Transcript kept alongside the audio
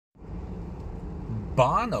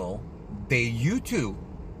Bono de U2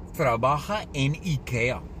 trabaja en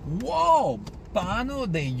IKEA. ¡Wow! Bono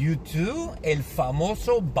de U2, el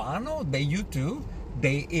famoso Bono de U2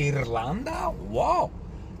 de Irlanda. ¡Wow!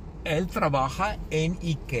 Él trabaja en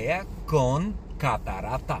IKEA con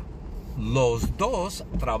Catarata. Los dos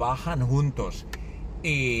trabajan juntos.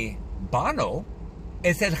 Y Bono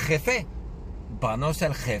es el jefe. Bono es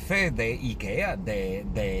el jefe de IKEA,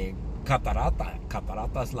 de Catarata.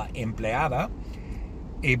 Catarata es la empleada.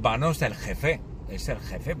 Y Bono es el jefe. Es el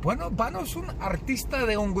jefe. Bueno, Bono es un artista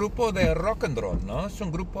de un grupo de rock and roll, ¿no? Es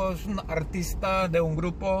un artista de un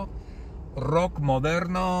grupo rock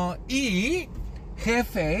moderno y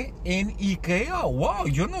jefe en IKEA. Wow,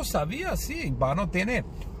 yo no sabía, sí. Bono tiene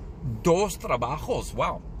dos trabajos.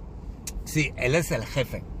 Wow. Sí, él es el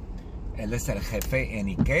jefe. Él es el jefe en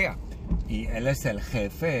IKEA. Y él es el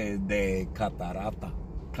jefe de Catarata.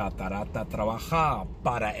 Catarata trabaja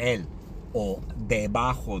para él o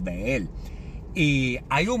debajo de él. Y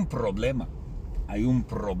hay un problema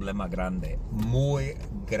grande, muy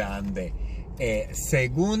grande.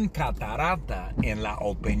 Según Catarata, en la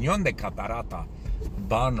opinión de Catarata,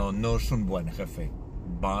 Bono no es un buen jefe.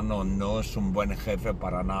 Bono no es un buen jefe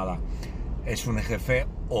para nada. Es un jefe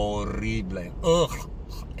horrible.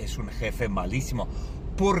 Es un jefe malísimo.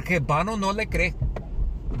 Porque Bono no le cree.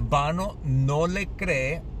 Bono no le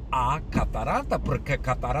cree a Catarata, porque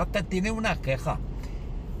Catarata tiene una queja.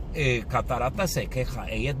 Catarata se queja.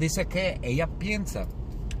 Ella dice que ella piensa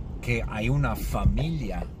que hay una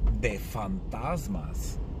familia de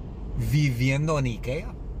fantasmas viviendo en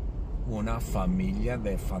IKEA. Una familia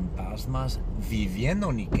de fantasmas viviendo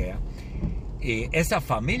en IKEA. Esa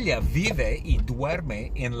familia vive y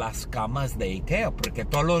duerme en las camas de IKEA, porque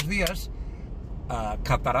todos los días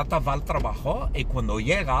Catarata va al trabajo y cuando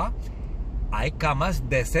llega hay camas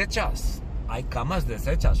deshechas. Hay camas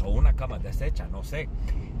deshechas o una cama deshecha, no sé.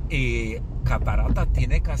 Y Catarata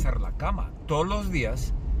tiene que hacer la cama. Todos los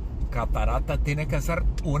días Catarata tiene que hacer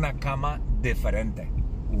una cama diferente.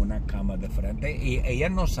 Una cama diferente. Y ella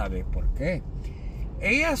no sabe por qué.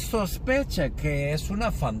 Ella sospecha que es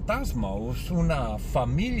una fantasma o es una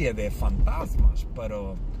familia de fantasmas,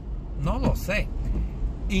 pero no lo sé.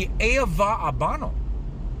 Y ella va a Bono.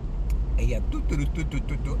 Ella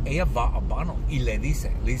va a Bono y le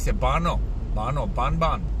dice, Bono,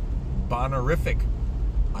 Bonorific.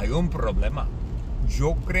 Hay un problema.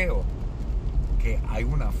 Yo creo que hay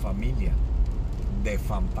una familia de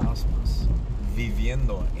fantasmas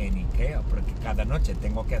viviendo en IKEA, porque cada noche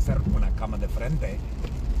tengo que hacer una cama de frente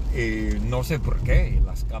y no sé por qué.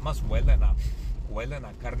 Las camas huelen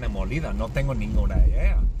a carne molida. No tengo ninguna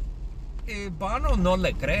idea. Y Bono no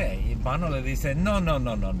le cree. Y Bono le dice, no.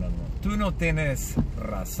 Tú no tienes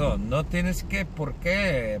razón. No tienes por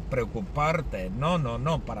qué preocuparte.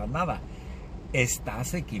 No, para nada.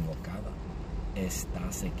 Estás equivocada.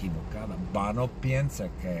 Bono piensa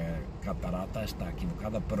que Catarata está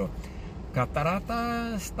equivocada, pero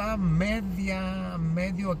Catarata está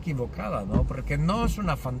medio equivocada, ¿no? Porque no es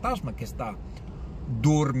una fantasma que está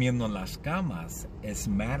durmiendo en las camas. Es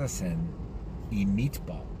Madison y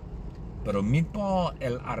Meatball. Pero Meatball,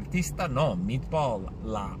 el artista, no. Meatball,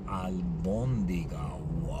 la albóndiga.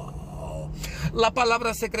 Wow. La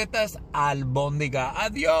palabra secreta es albóndiga.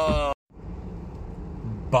 Adiós.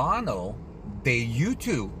 Bono de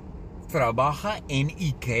U2 trabaja en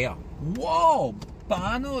IKEA. ¡Wow!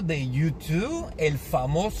 Bono de U2, el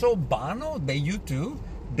famoso Bono de U2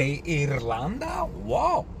 de Irlanda.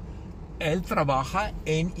 ¡Wow! Él trabaja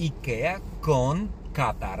en IKEA con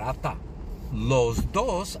Catarata. Los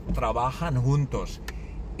dos trabajan juntos.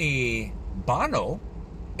 Y Bono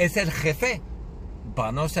es el jefe.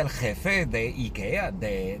 Bono es el jefe de IKEA,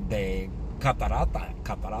 de Catarata.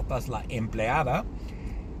 Catarata es la empleada.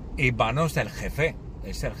 Y Bono es el jefe.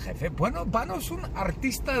 Bueno, Bono es un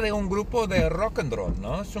artista de un grupo de rock and roll,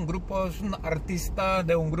 ¿no? Es un artista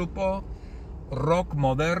de un grupo rock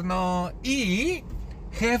moderno y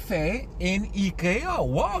jefe en IKEA.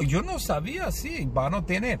 Wow, yo no sabía, sí. Bono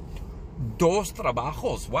tiene dos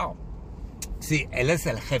trabajos. Wow. Sí, él es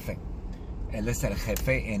el jefe. Él es el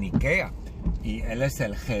jefe en IKEA. Y él es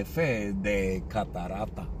el jefe de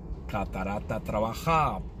Catarata. Catarata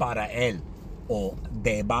trabaja para él o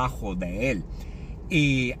debajo de él.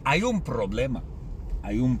 Y hay un problema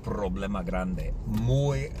grande,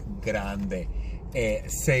 muy grande.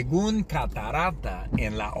 Según Catarata,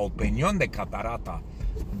 en la opinión de Catarata,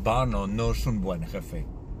 Bono no es un buen jefe.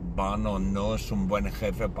 Bono no es un buen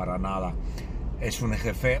jefe para nada. Es un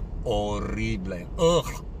jefe horrible.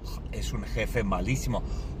 Es un jefe malísimo.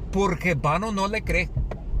 Porque Bono no le cree.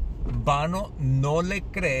 Bono no le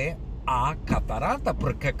cree a Catarata,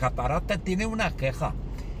 porque Catarata tiene una queja.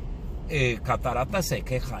 Catarata se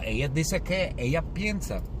queja. Ella dice que ella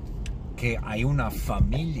piensa que hay una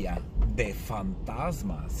familia de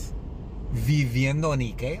fantasmas viviendo en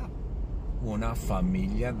IKEA. Una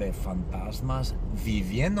familia de fantasmas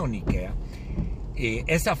viviendo en IKEA. Y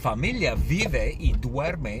esa familia vive y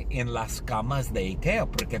duerme en las camas de IKEA,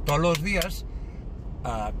 porque todos los días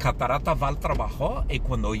Catarata va al trabajo y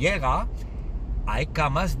cuando llega hay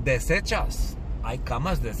camas deshechas. Hay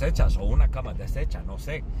camas deshechas o una cama deshecha, no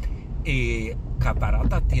sé. Y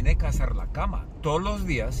Catarata tiene que hacer la cama. Todos los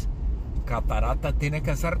días Catarata tiene que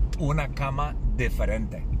hacer una cama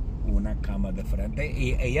diferente. Una cama diferente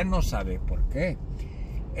y ella no sabe por qué.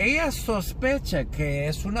 Ella sospecha que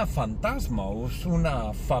es una fantasma o es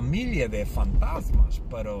una familia de fantasmas,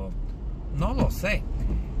 pero no lo sé.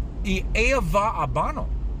 Y ella va a Bono.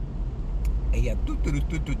 Ella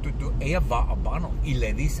va a Bono y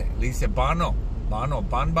le dice, Bono,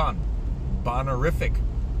 Bonorific,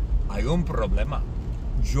 hay un problema.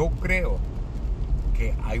 Yo creo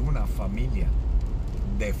que hay una familia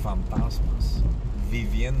de fantasmas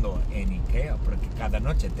viviendo en IKEA, porque cada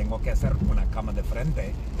noche tengo que hacer una cama de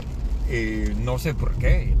frente y no sé por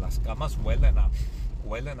qué. Las camas huelen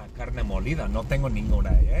a carne molida, no tengo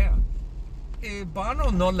ninguna idea. Y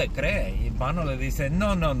Bono no le cree, y Bono le dice,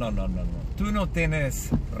 no, tú no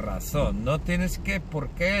tienes razón, no tienes por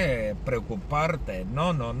qué preocuparte,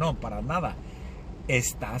 no, para nada.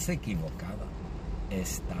 Estás equivocada.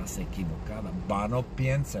 Bono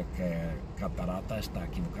piensa que Catarata está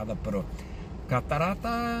equivocada, pero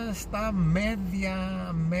Catarata está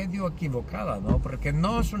medio equivocada, ¿no? Porque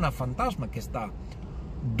no es una fantasma que está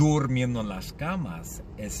durmiendo en las camas,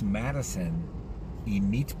 es Madison y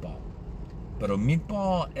Meatball. Pero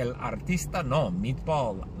Meatball, el artista, no,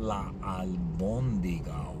 Meatball, la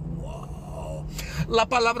albóndiga. Wow. La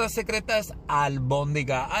palabra secreta es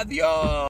albóndiga. Adiós.